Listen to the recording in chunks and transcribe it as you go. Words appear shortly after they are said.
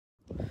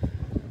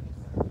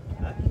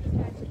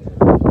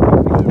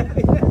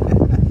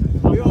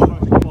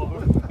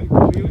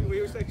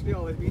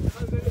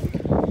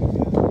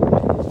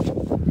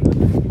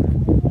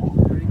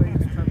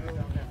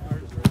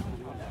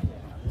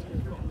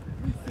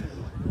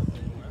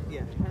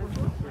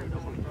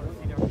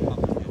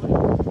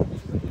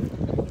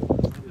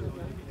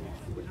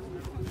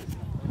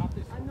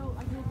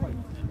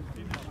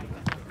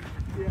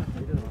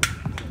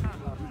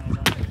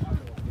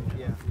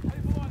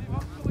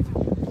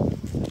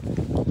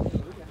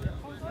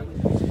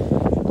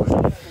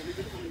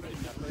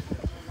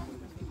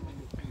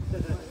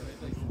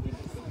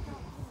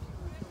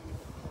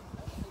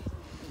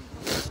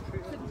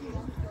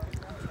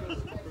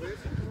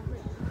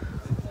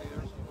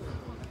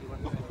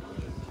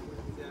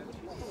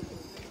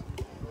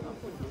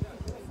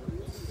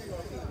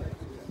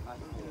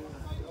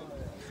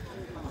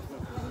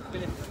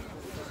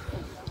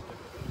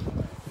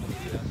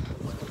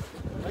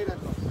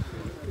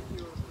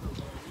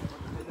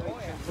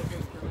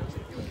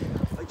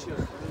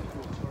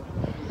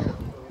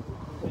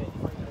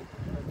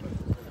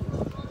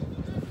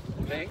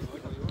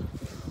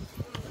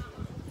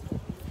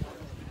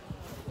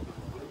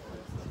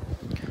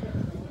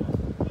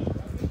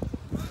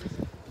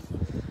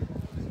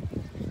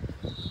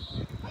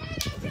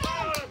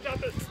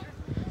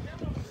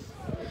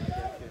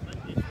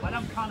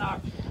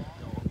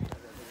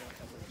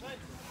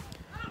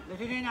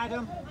Get it in,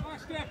 Adam.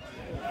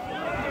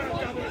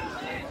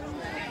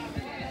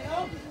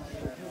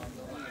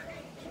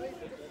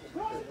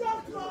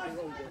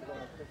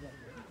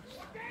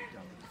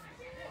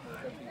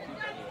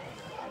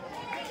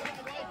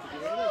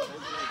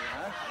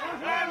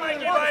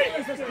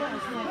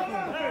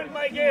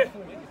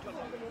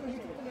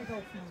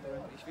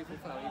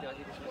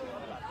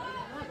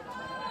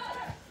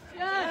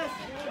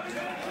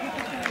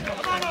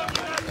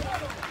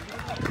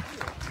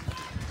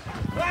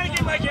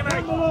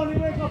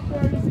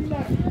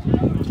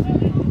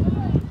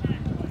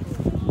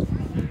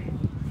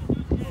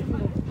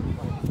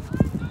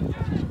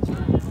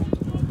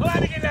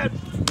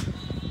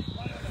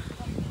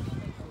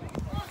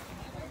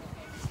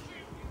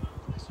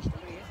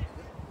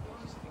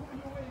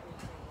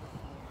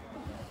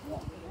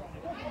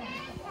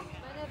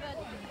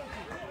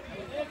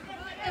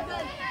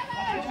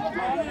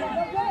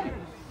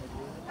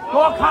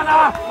 Go,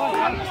 Connor!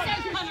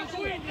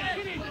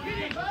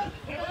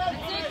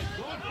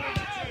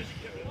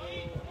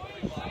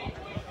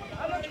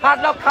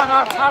 Hard luck,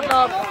 Connor, hard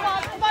luck.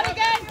 Come on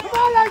again! Come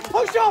on, lads,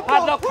 push up!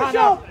 Hard luck, push Connor.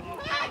 up!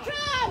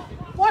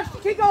 Watch the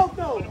kick out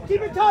now!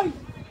 Keep it tight!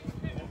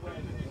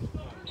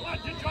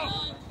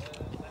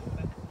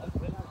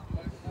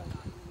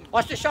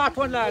 Watch the short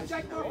one, lads.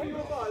 Check now for your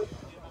ball.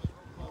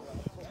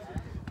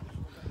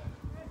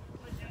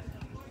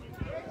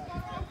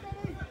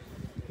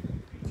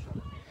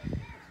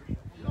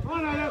 Come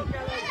on, Adam!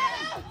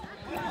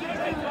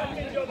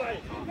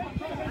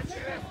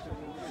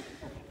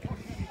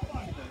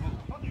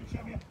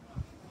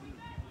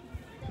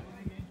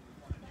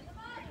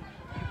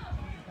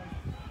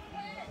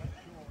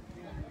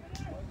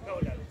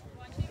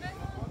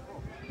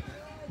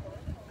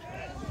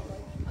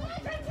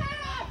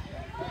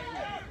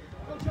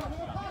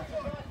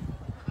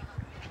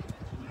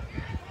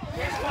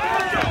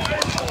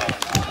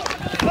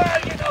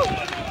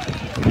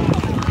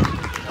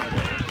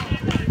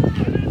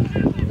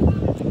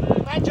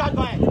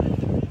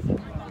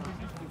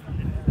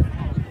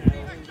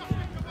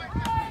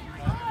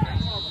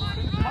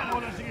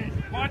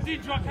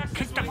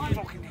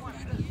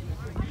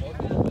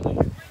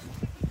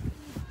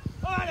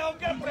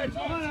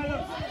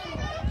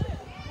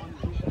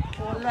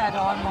 Lad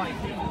on, Mike.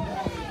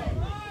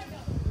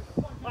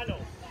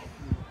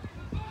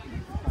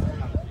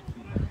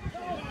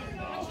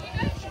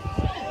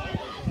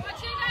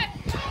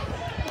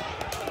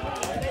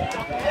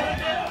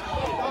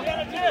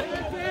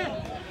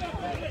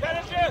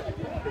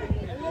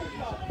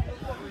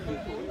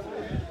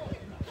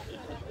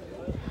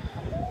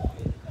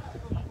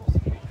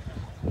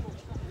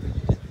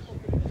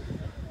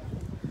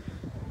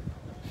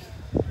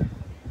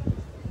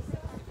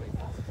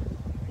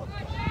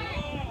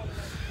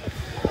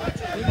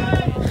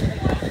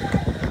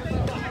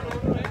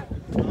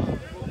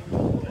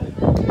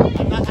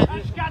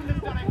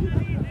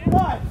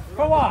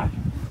 For what? I'm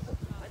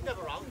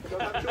never wrong.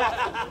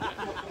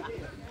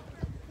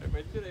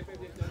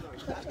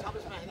 That's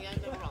Thomas Mahoney,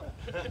 I'm never wrong.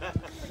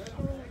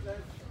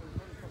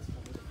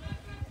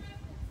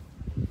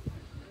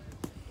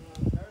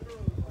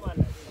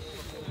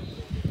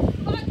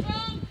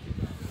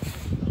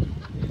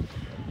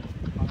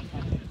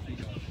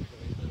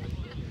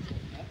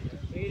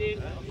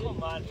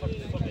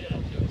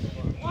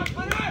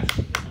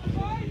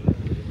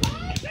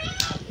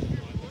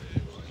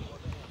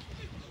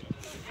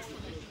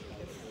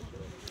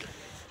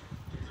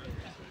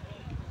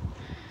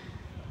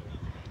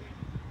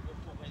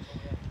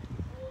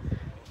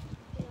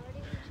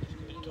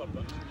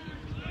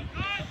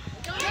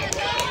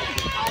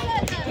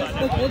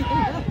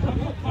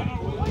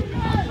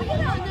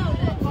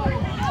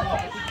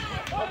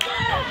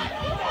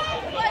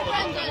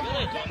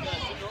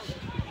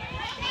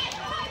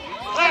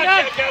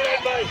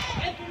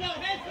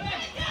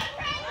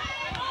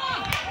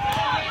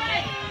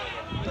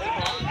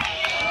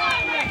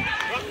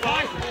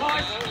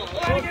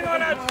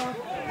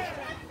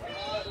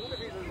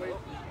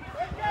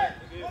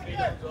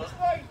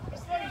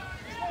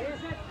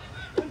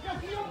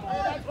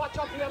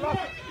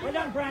 Well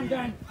done,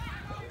 Brandon.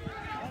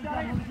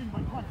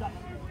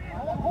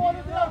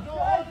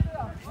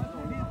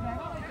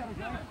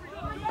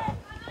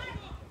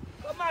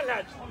 Come on,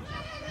 lads.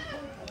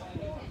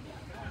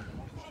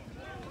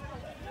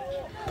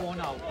 Go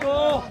now.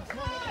 Go.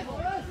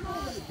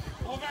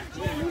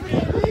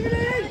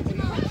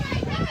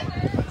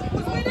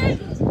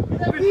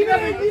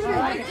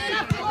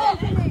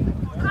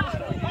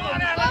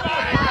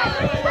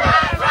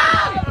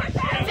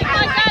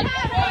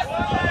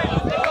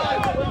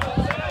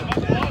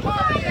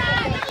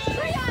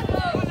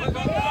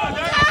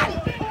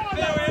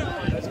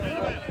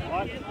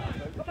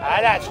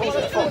 That's who's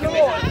the fucking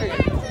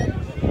man.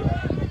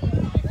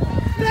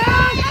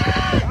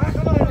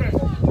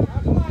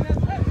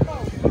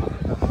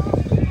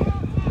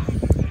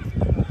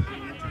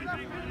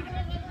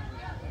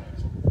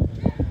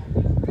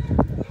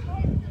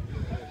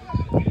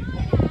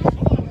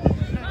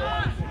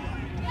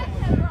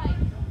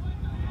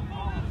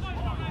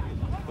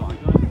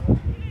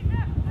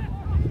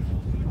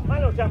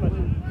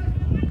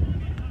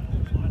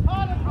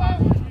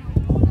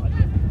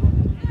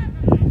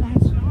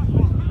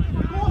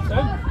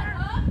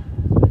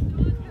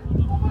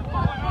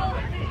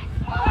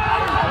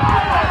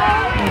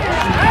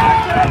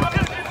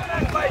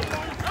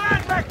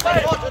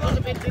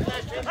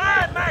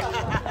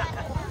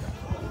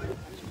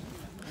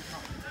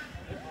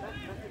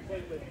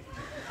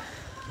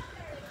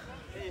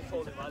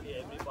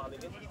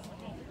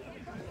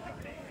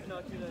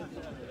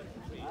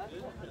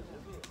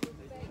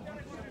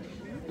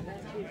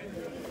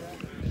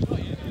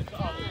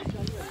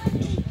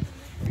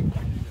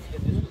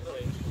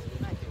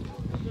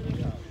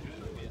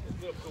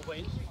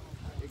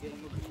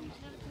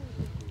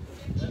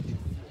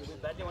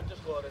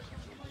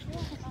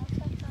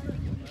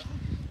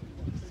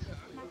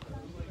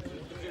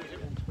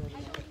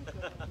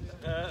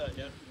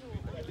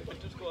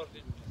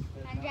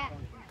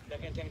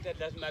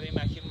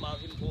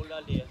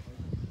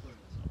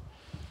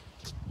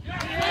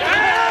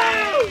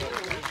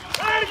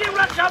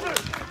 Rockchapel!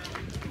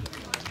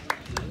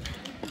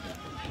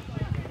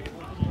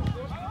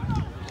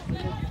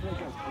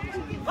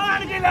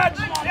 On again, lads!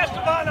 Yes,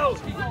 Stefano!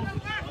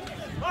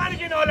 On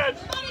again, all lads!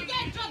 Come on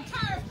again,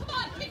 Dromtarriffe! Come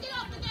on, pick it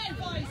up again,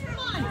 boys! Come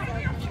on!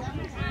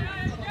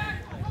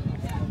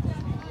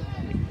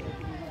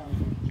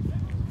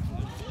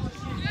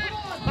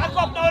 Back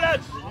up now,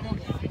 lads!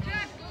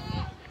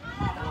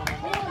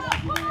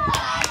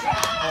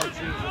 Oh,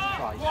 Jesus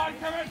Christ.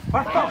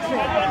 Back up,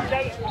 Shane!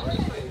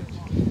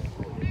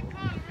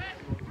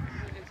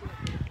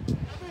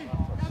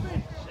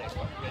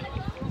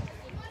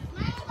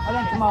 And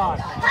then come on.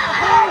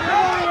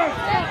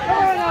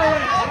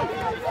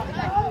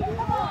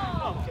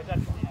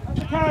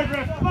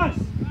 Come on.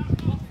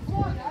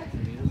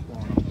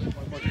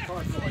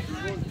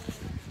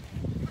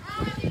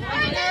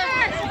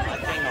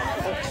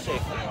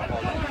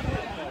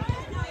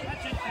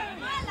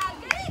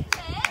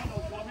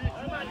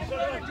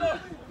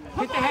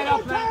 Hit the head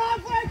up, man.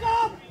 Come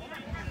on.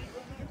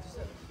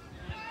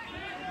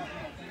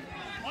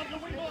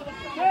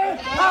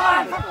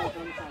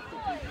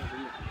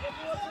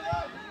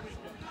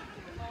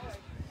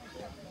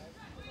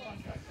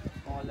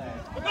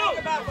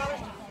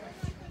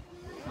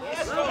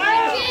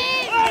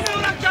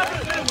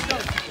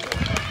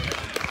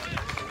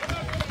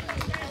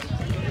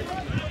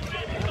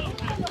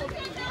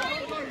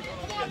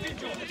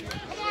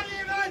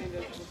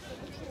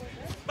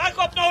 Back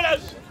up now,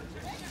 lads!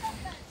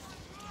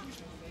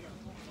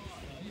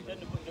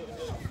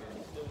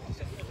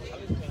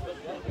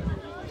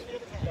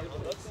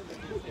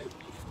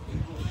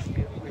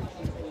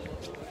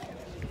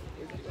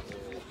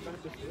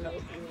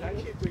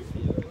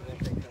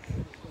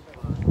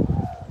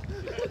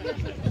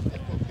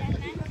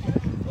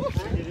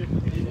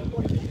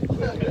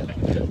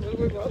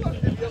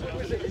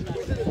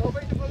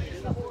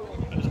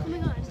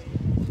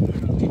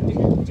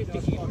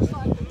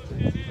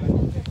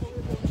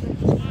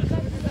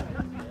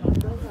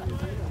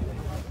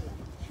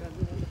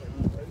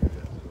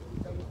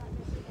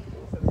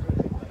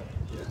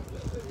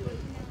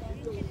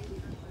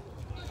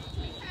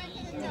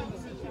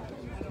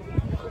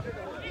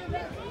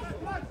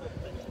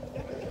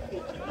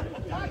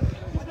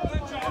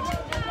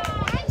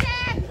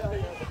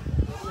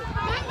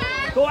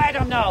 Go at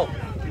him now.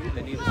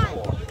 They need a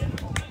score.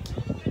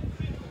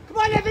 Come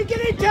on, Evan,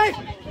 get into it!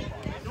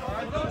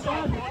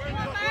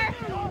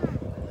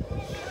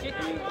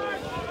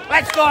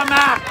 Let's go,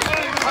 Mark.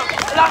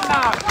 Long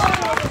Mark.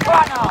 Go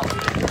on now.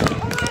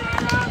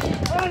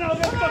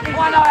 Go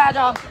on now,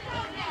 Adam.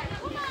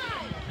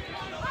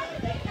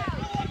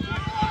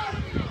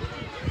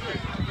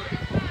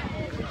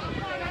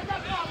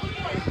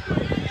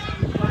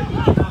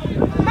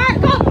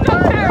 Mark up,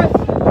 Dromtarriffe!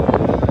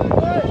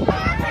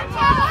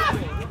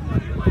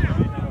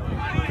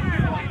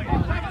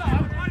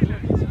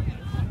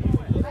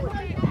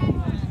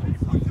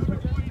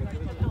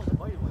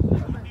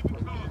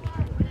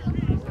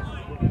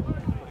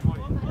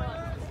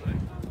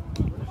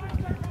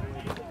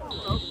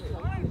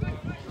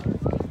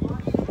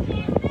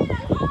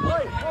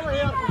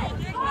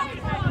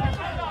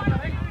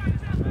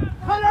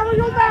 Connor,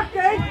 you're back,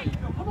 eh?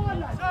 Come on,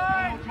 lads.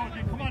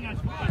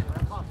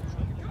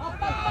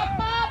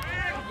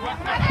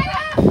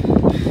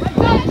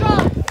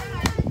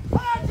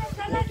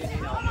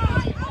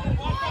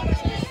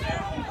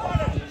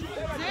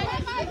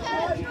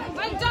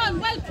 Well done,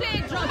 well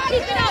played, Drom.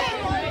 Keep it up.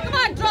 Come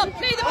on, Drom,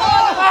 play the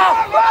ball.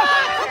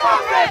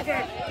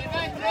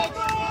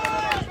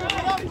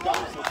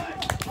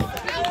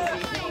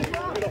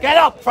 Get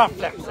up, for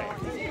flip's sake.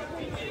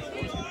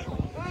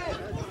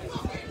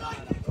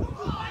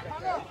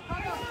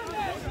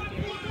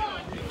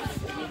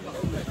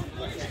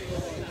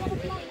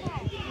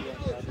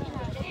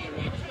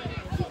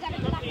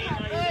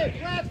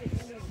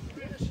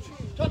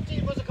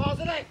 Was the cause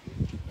of it?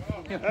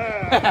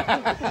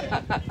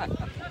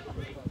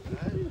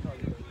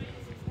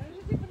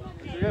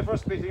 You're your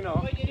first meeting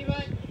now.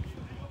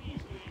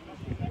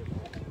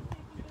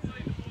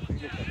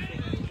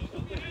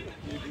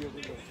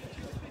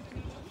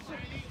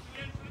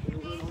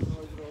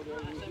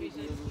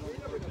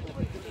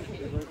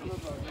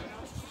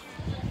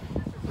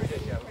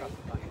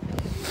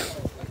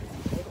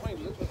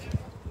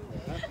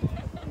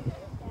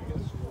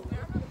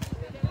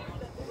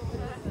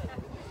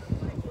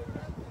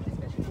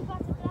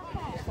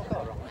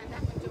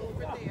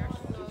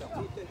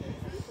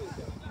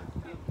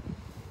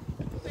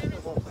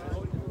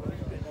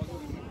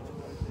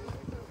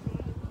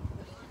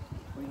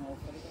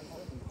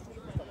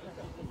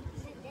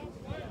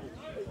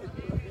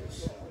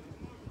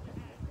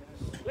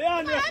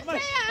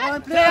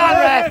 Play on,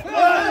 ref.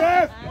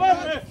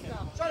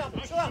 Shut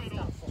up, shut up.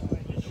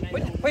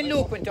 When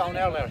Luke went down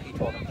earlier, he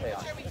told him play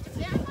on.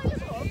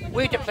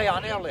 We had to play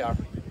on earlier.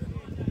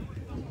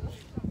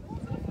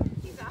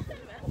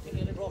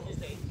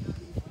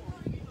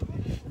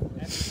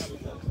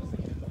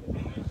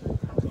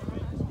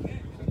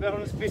 Better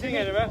than spitting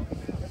anyway.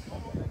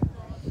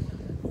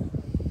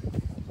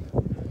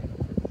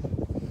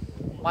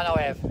 Man,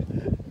 I have.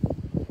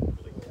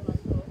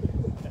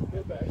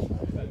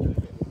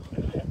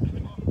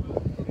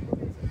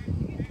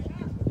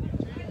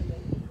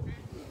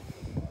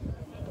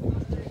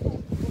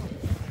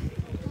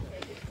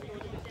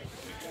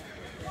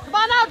 Come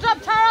on now,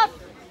 Dromtarriffe.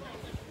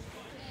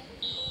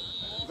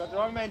 You got the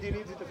wrong man, you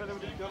need to defend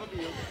with the double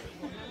deal.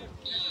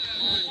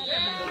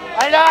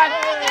 Well done.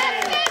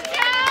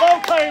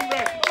 Both time,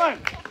 Ray. Come on.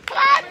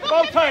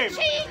 Both time.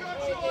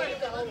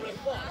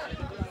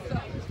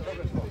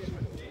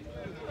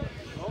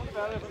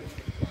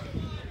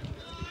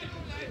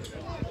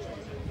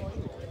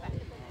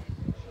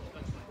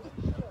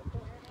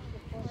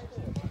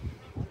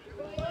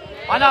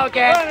 I know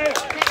again.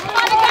 Come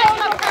on again,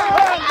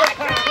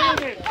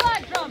 Dromtarriffe. Come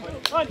on, Drum.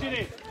 Come on,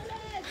 Ginny.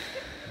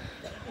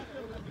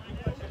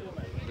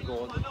 The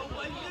goal.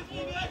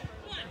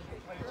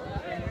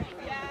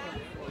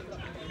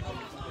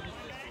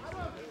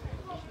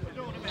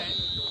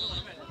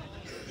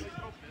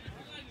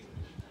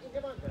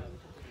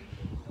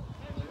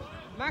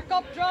 Mark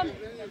up, Drum.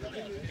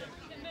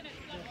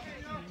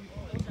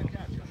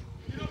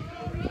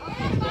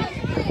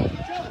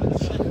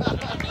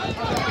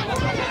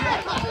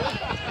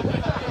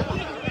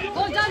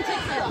 Go down,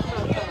 Tixer.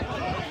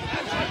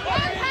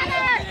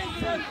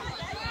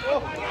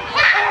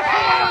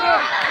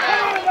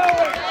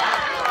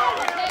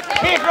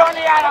 Keep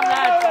running at him,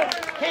 lads.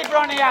 Keep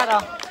running at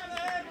him.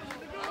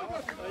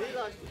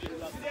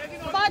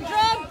 Come on,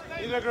 Drum.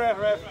 You look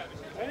ref.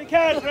 Any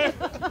cards, ref?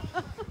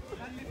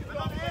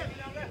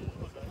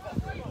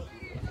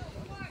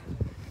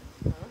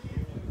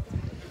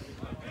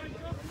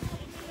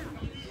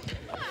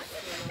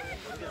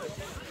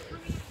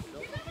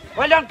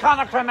 Well done,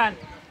 Conor Creman.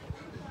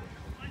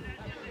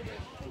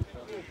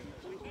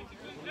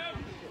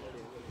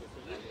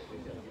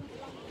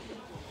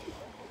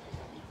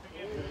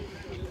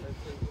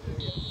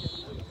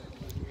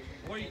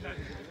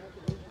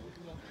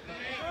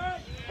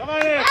 Come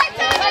on in.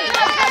 Well done,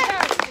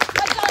 Dromtarriffe.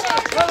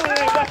 Come on in,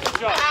 that's the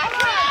job.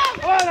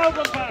 Come on now,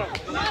 Dromtarriffe.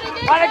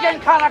 Well again,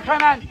 Conor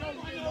Creman.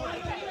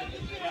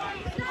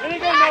 Any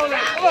good now,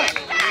 lads. Come on.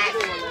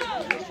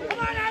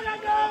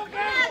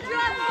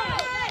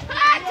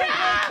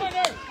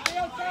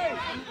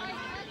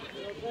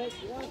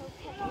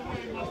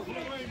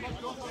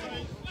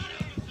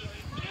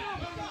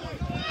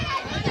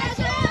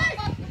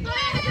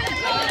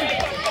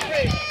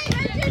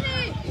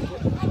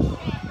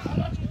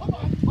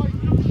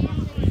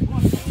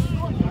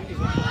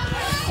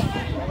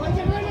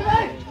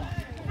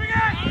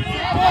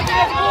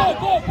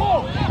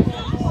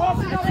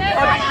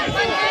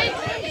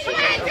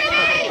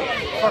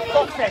 For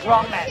fuck's sake,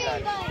 wrong man,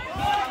 lad.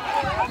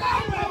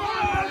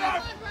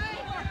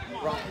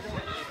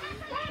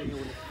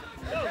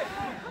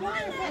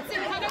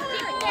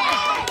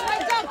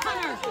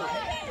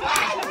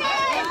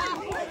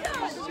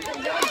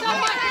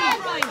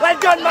 Well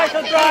done,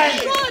 Michael Bryan.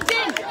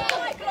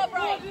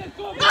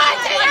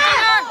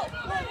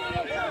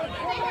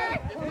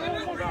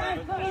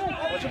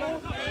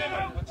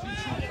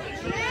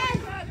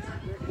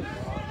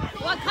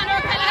 What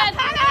Connor Callahan?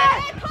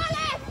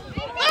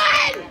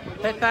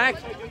 Sit back.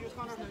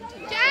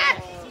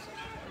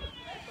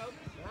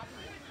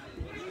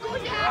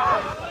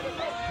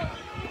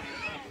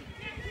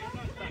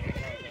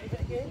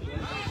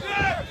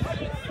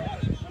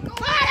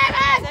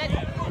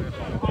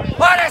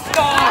 What a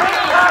score!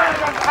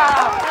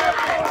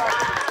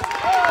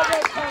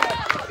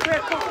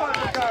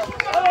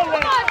 Come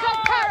on,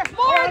 Dromtarriffe.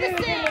 More of the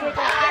same.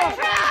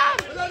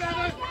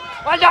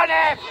 Well done,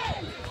 Eve.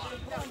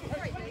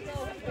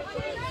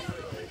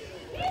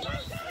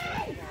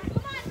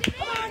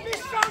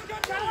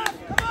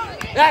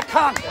 That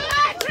can't.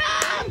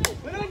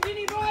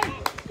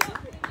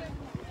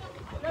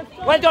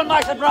 Well done,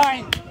 Michael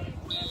Bryan.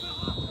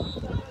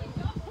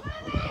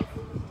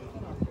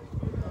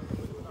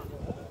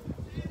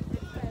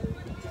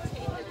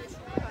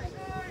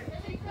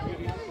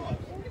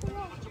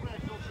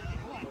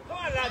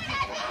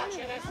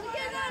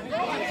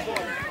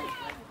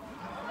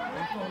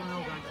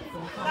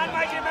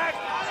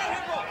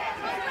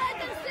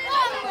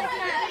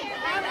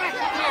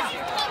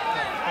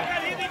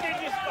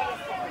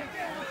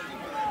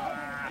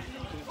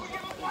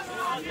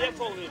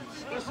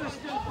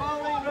 Assistant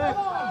fouling, ref.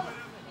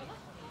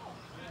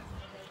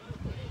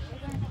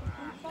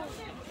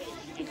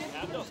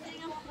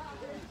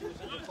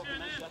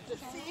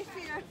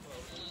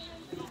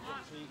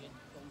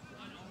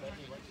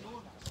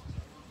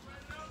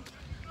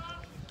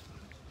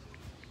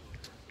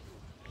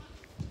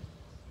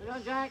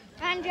 Jack.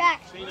 And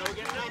Jack. So you know we're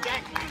getting on,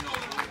 Jack.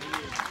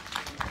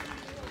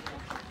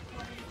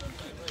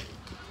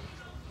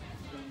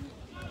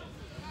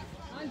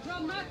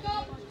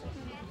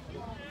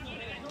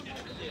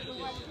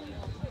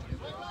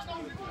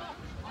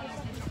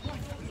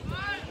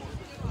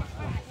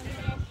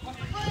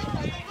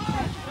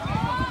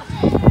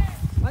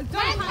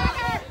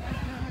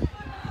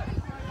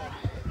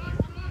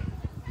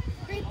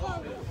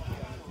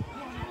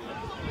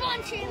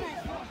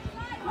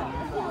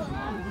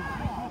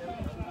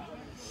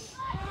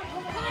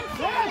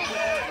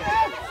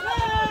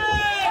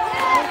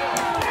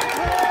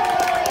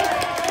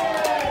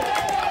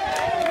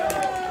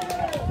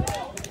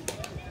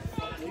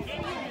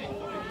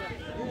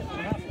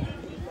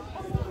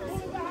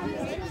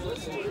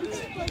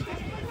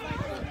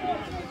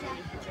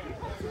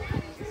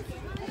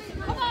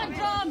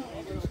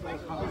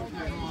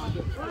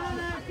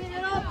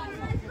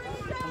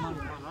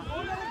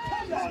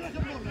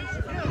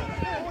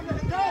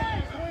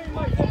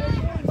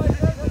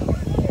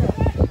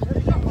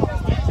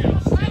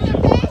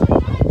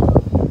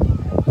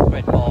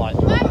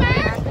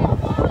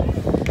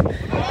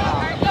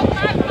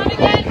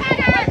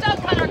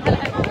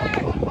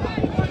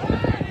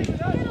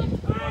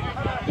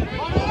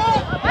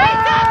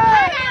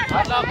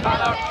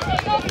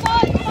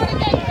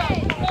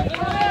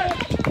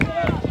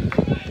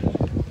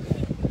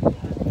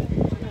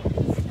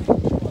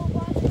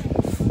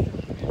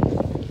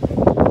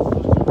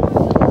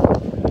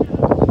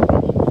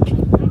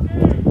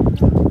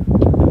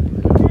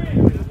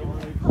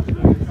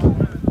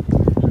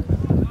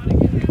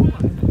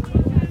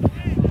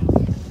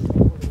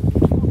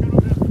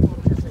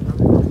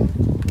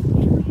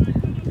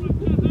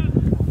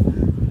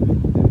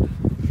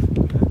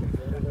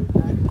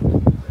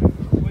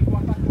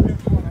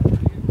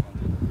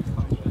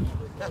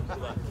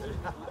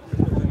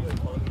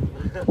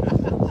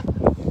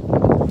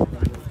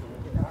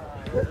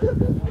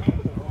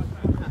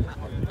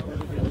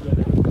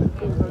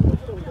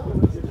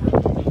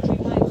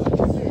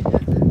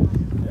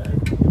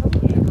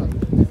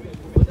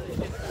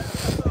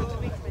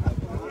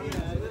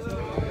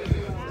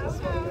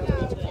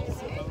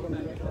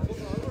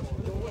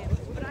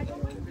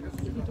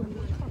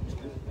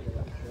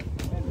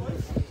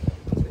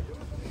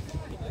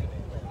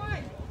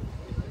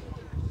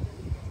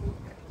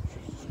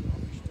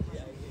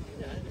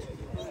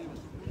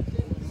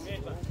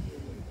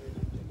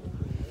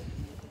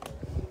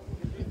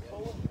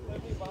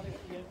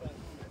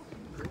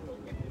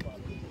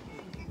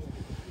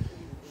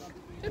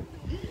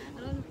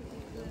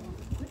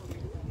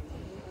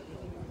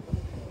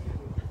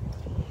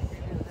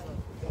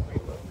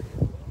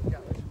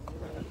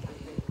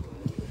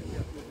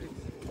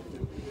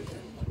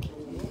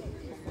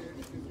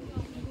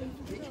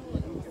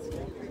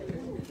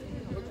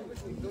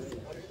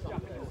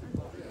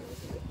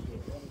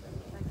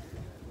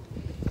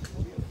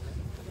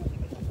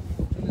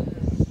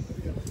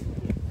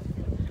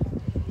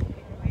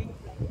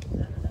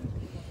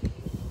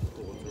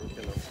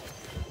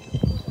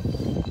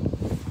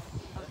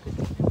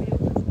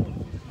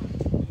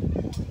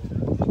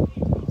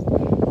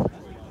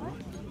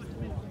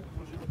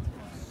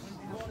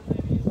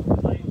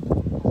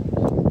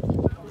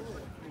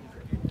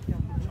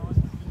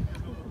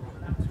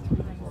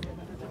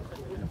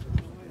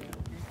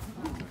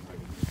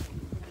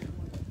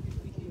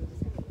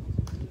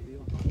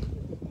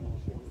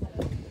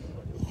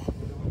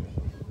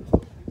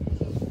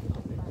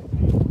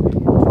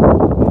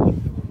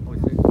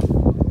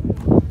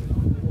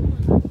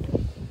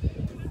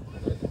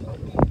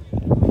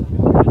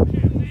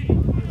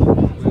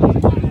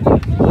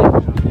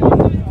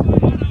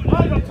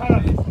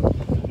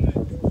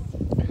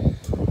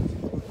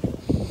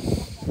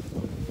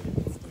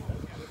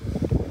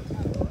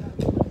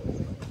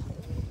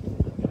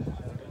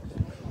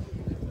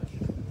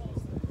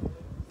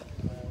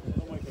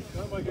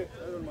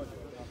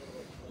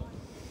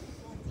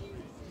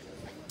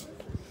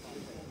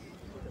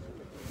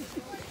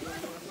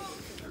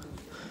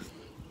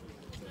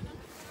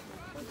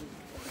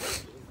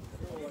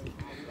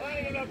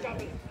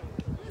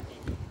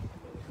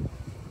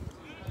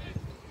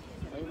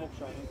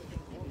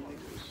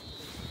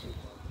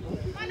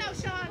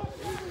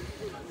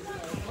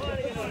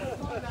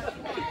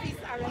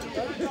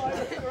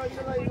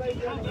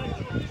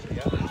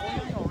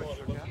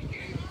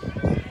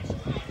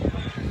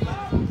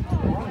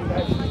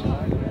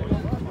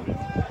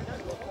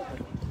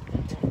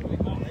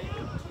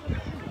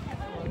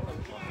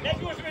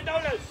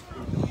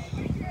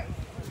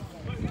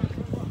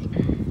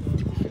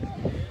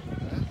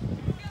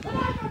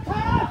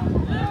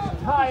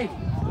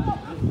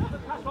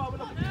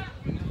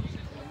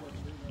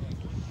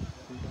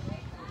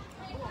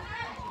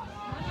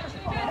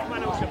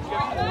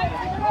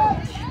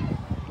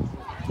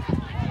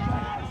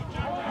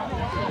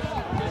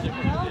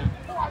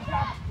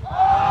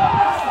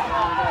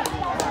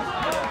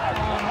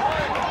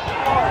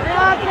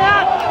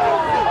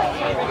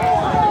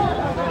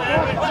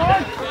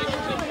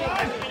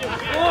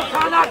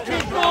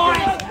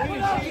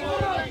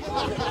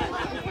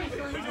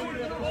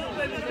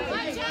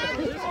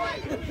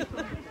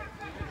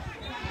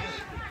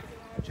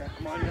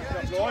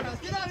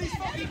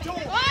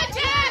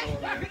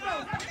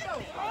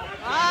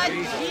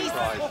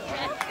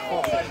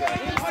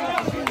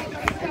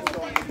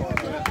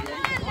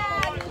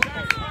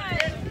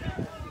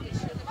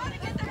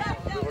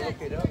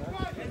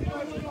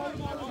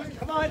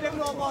 on, there's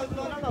no ball,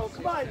 no,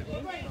 come on.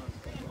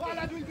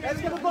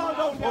 Let's get the ball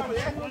down there,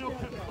 yeah?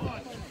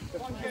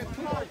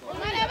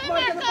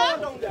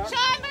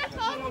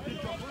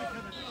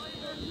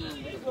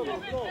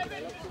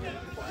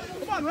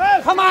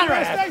 Come on,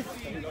 Red.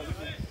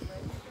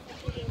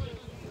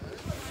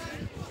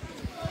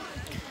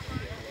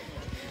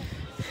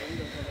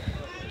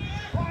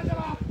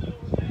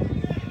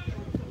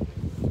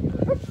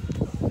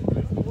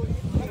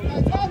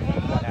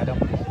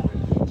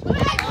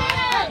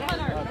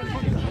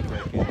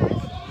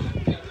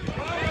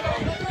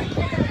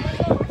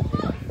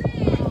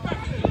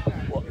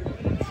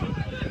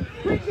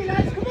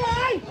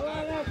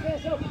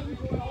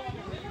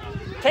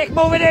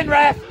 Move it in,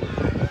 ref.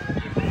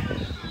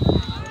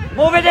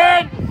 Move it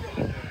in.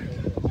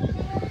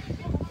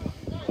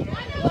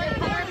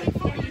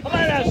 Come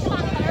on, lads.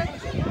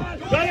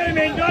 Don't let him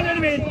in, don't let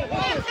him in.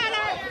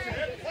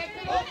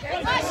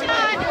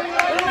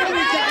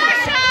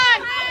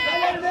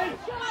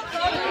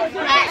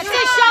 That's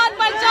it, Sean.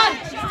 Well done.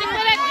 Stick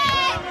with it.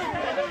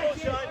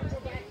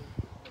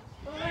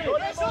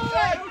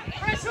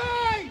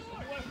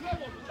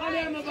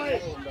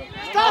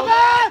 Stop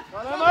it!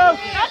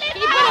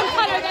 Keep it on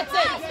colour, that's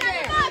it.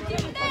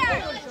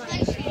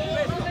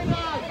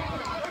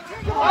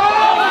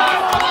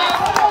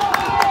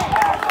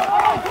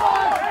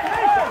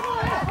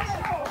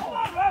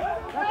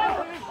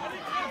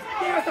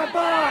 Give us the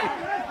ball!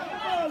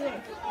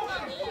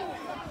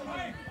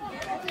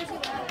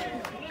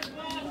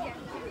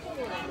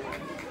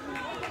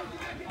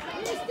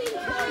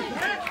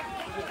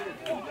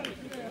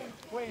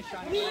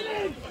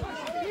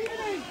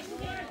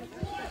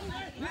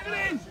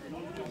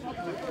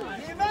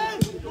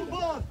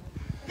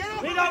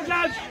 Lead out,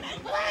 lads.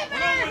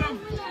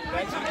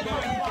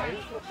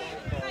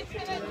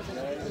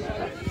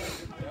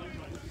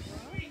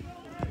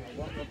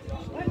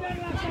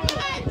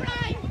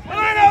 Come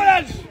on now,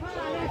 lads.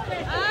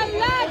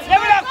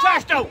 Level up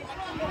fast now.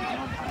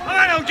 Come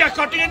on now, Jack,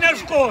 cut in their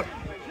score.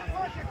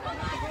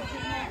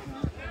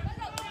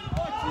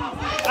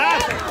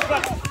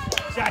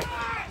 Jack.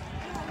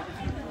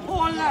 Come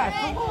on, lad,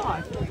 come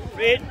on.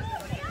 Read.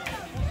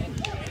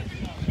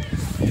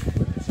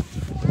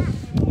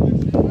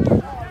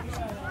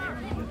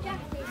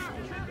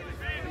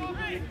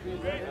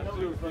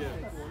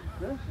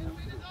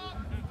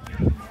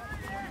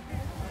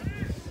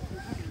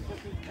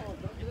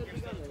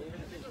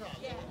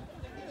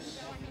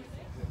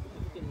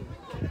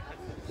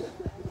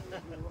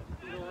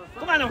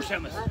 Come on now,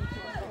 Seamus.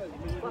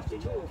 Let's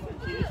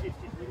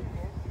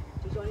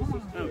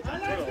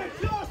get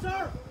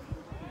closer!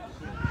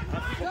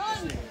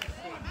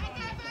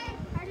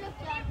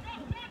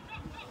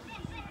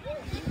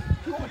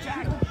 Go,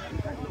 Jack!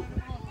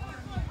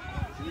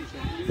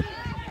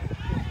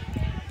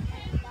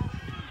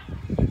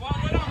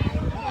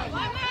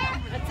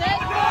 That's it.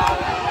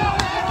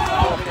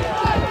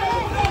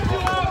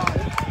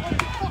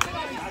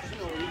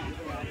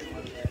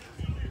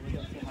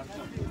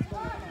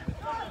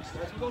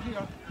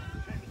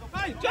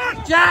 Jack!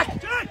 Jack!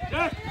 Jack!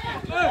 Jack!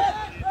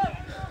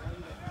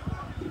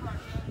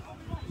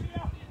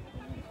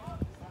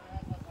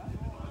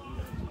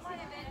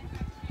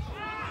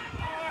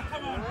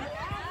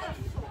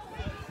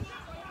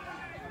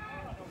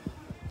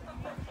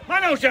 Come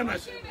on now,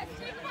 Seamus.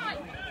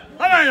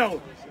 Come on now.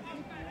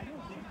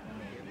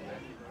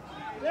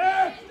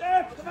 Yes,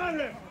 come on,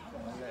 Rick.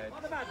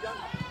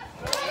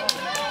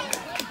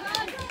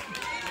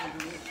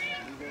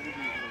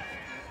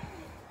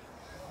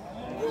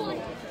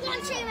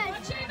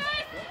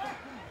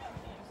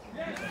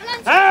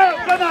 Oh,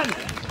 come on.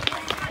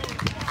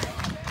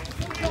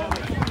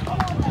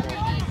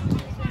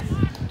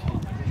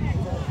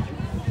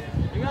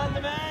 Bring on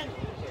the man.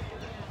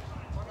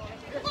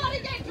 Come on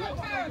again,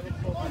 Dromtarriffe.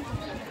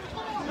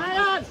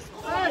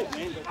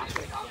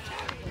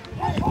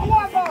 Come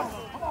on, boss!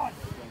 Come on!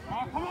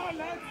 Oh, come on,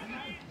 lads!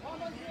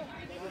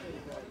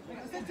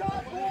 It's the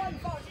job, go on,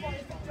 boss,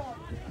 it's the job.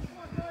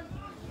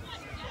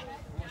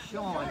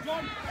 Sean.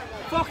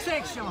 Fuck's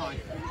sake, Sean.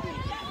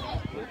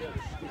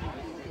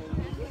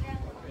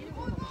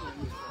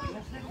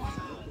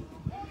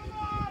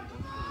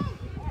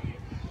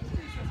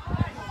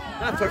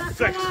 That's for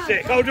frick's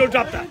sake. How do you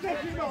drop that?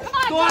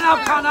 Go on now,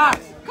 Connor.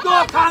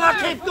 Go, Connor,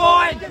 keep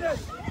going.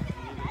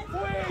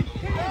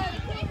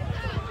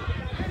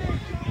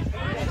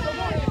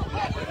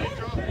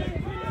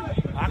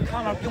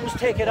 Connor, you must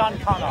take it on,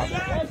 Connor.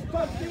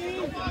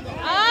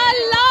 Ah,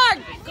 Lord!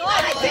 Go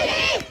on,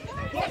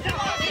 Come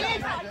on,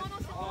 Ref!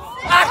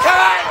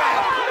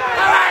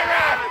 Come on,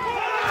 Ref!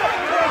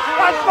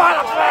 One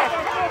bollocks, Ref!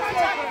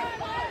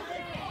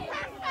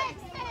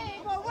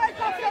 Come on, wake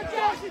up your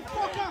Josie,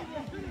 fucker!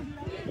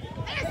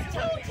 There's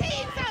two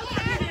teams out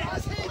there!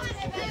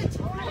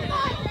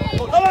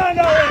 Come on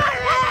now, Rick.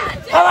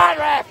 Come on,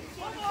 Ref!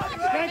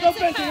 Can't go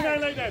benching a man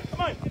like that.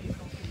 Come on.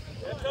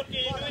 That's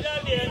okay. You do it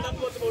all day and not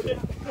go about it.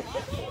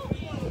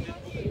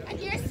 And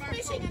you're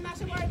splitting and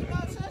not a word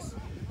about us?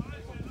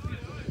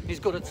 He's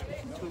good at 2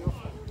 years.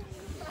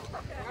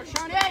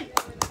 Shawnee!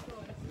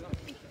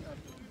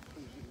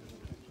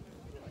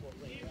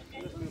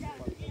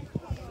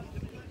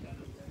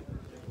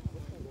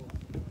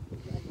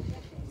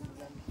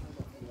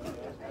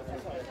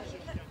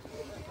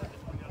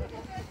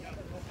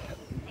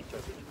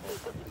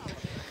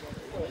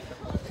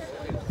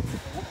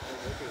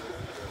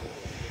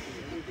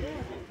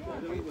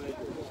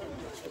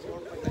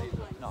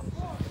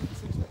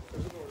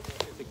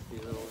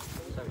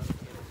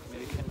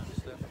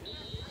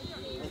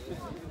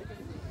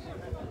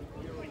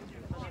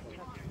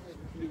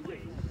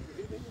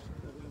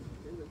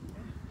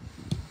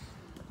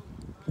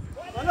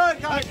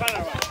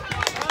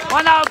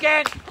 One now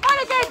again. Come on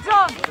again,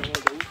 John.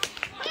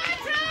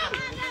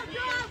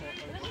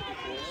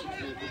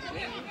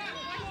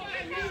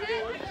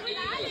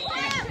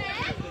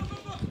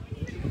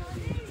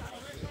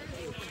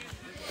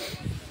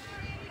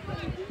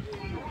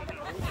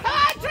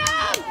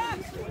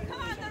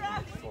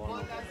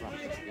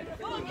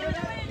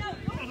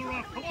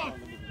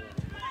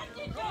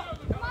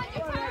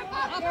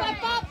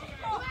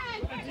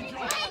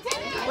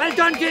 Well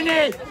done,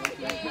 Guinea.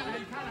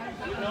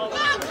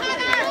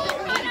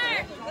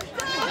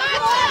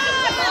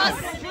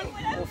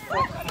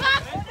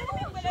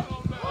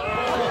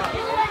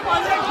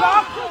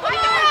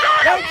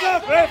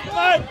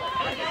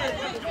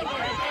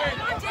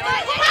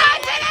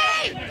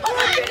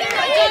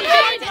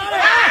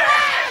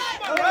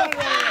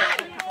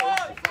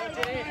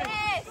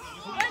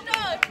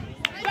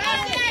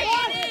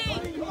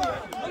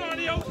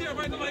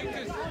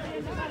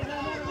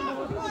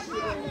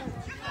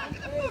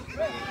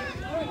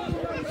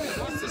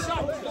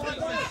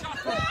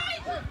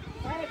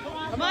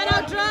 Come on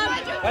out, Drum.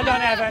 Well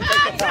done, Evan.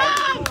 Take your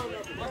time.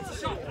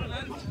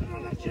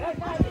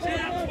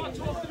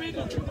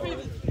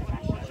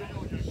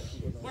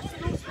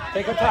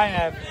 Take your time,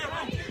 Ev.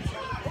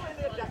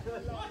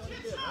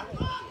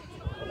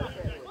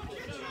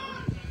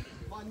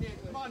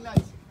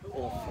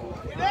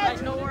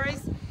 Right, no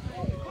worries.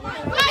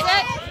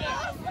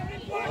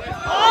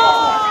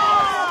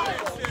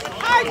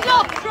 Hard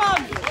luck,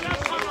 Drum.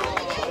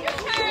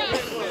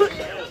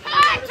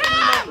 Hard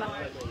Drum.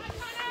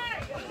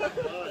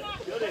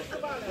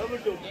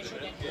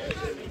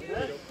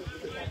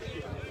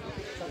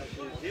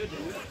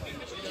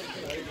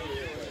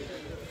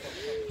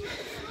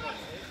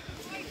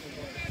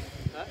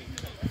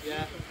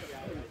 Yeah.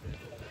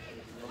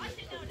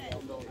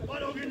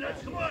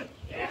 Come on.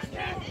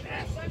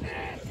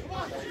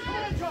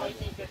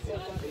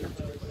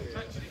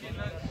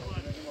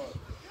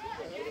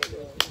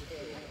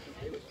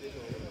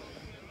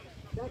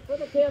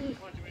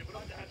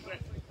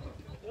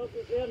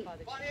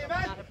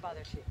 Not a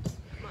bother sheet.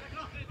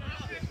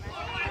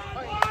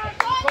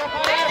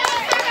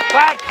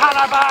 Well,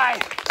 Connor, bye.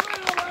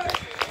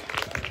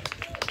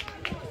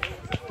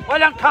 Well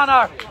done,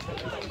 Connor.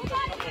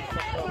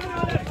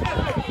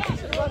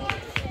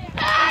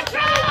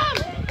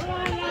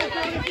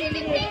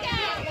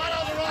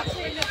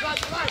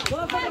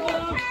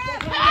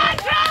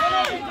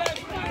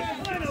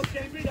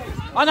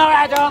 Oh no,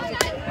 Adam.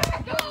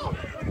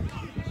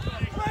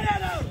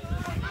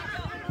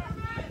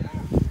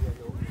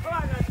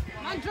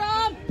 On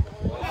Drum.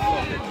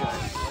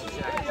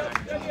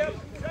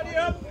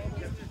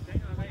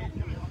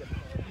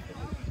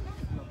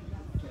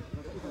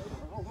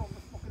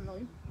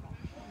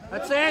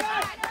 That's it.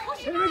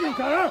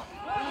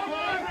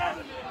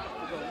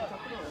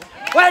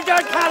 Well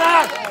done,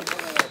 Connor.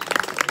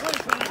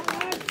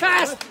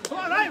 Fast. Come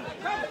on,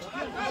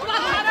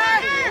 Connor.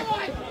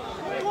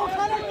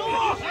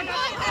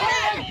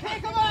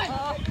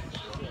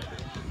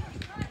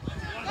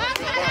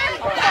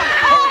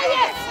 Oh,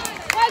 yes.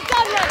 Well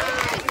done, Rick.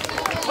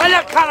 Well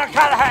done, Connor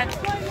Callahan.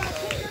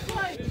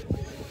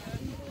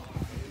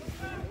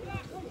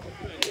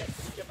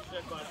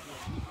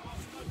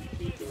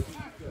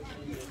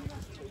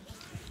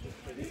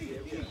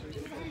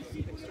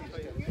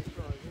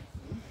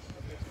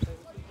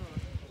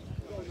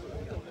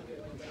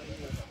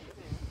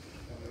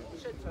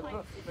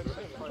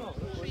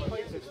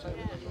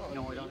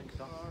 No, I don't think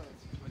so.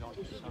 I don't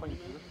think so.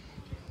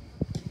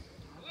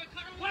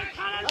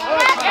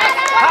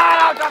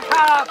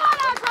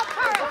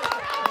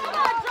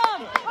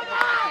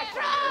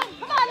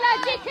 Come on,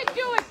 lads, you can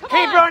do it.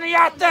 Keep running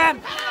at them.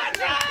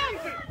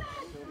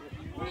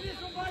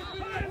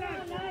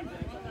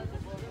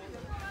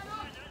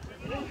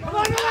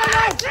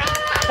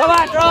 Come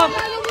on, Drum.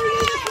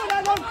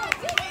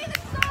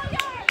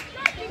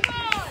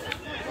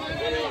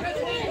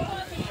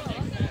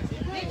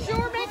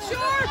 Make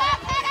sure.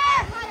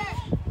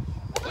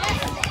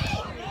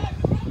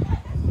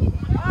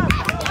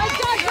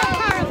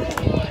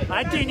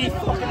 I didn't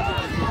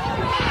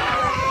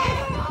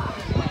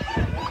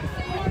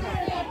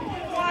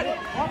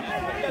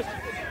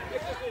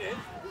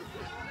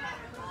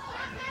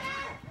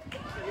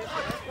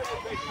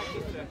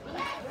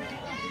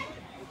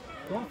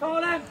Don't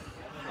foul him.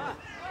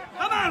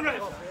 Come on,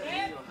 Ref.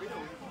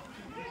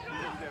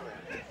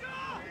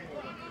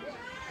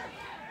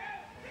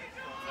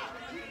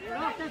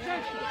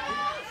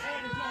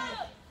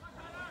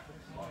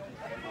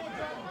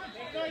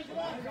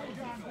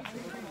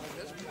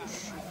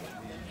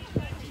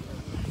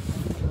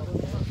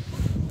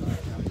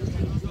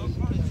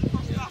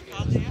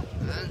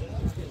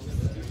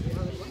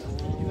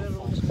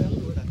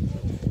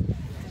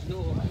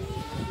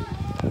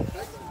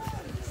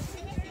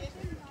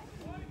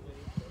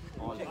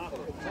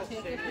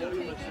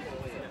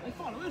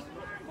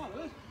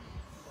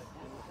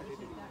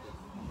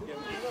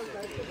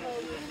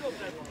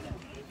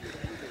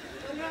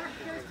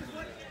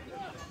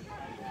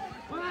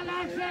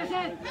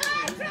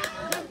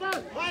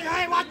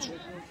 Hey, watch!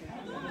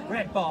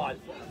 Great ball.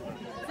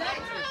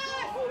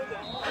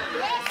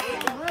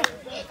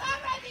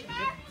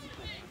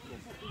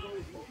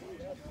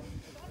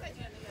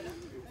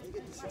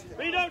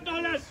 Read out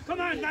now, lads. Come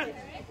on, lads.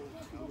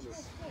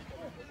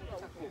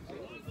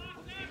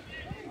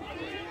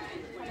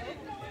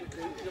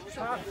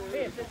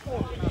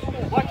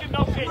 Watch him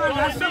now, Kate.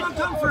 Has someone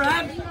come for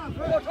him?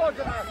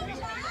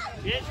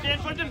 Yes,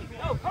 stand for them.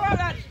 Oh, come on,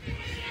 lads.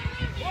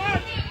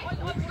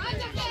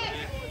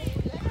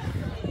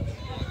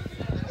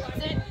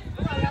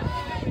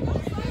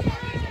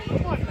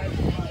 What?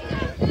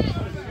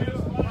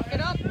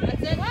 Get up,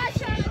 that's it.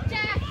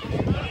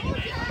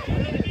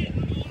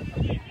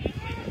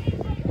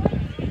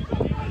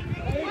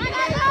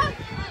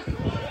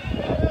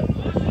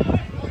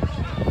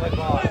 Good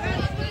ball. That's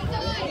it.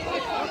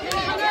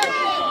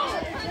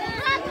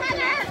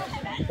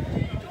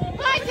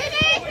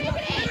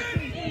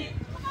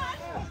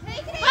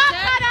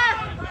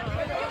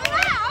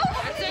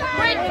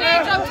 Great play,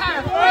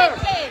 Dromtarriffe. Great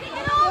play.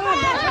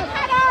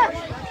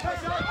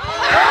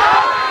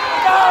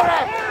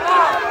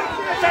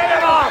 Send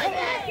him off.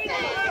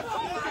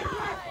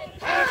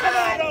 Come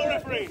on, now,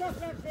 referee.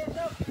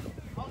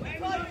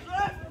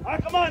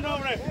 Come on, now,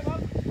 referee.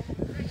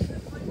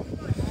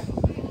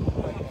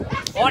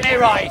 Only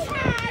right.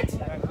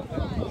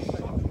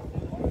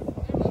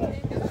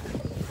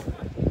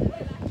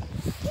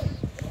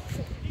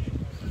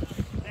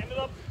 Stand it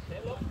up.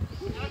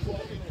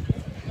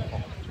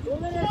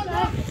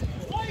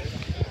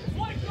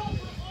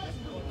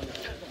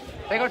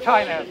 Bigger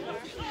time out.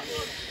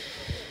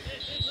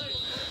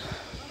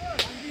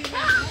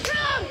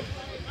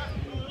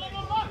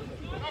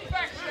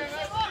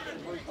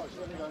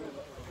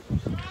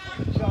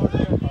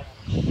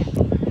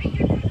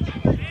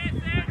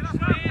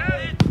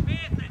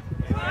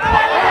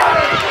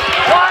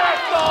 What a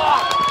score!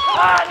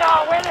 Oh no,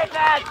 win it,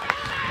 lad!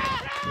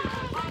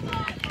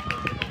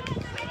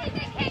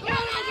 Take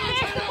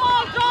the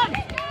ball, John.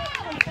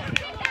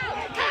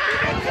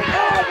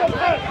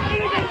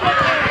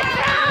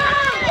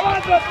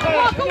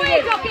 Walk away,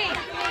 Ducky.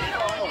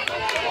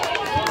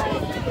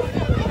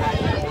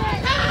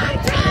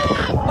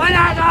 One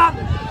Adam!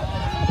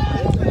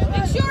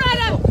 Make sure,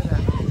 Adam.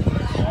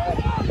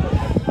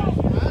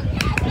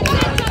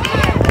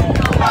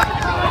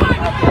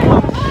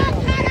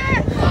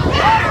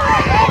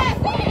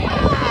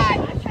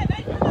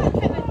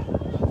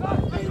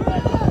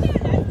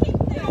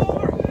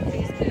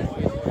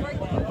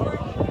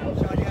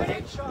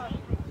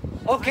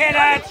 Okay,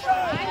 lads.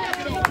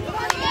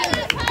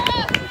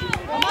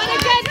 Come on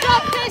again,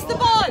 John. Place the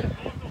ball.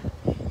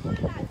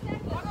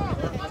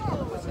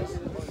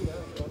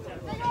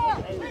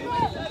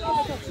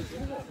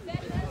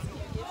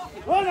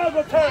 Run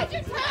over,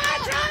 Terry.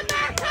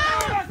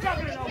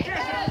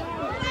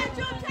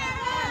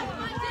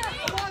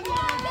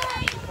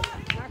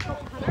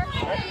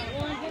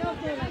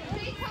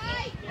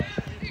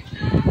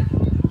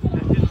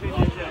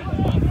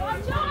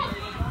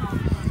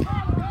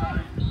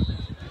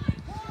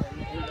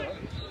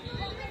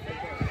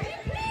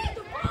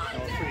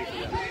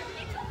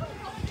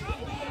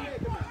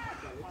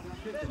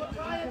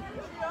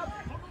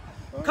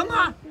 Come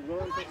on!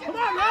 Come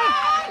on, man.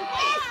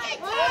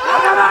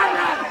 Come on,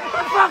 lad!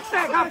 For fuck's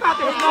sake, I've got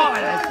this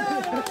moment!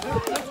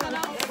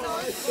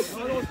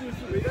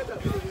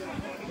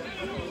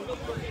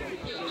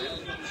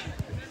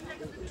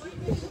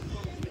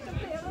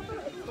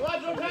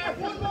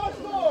 One more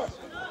score.